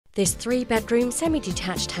This 3-bedroom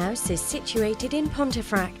semi-detached house is situated in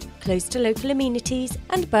Pontefract, close to local amenities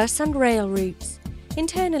and bus and rail routes.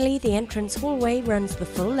 Internally, the entrance hallway runs the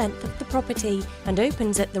full length of the property and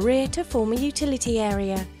opens at the rear to form a utility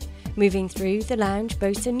area. Moving through, the lounge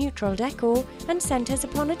boasts a neutral decor and centres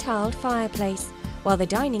upon a tiled fireplace, while the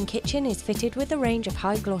dining kitchen is fitted with a range of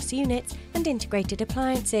high-gloss units and integrated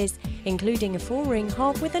appliances, including a 4-ring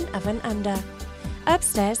hob with an oven under.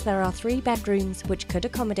 Upstairs there are 3 bedrooms, which could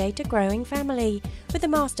accommodate a growing family, with the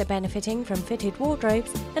master benefiting from fitted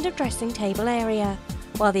wardrobes and a dressing table area,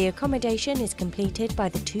 while the accommodation is completed by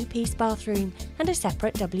the 2-piece bathroom and a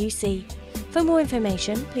separate WC. For more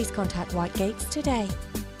information, please contact Whitegates today.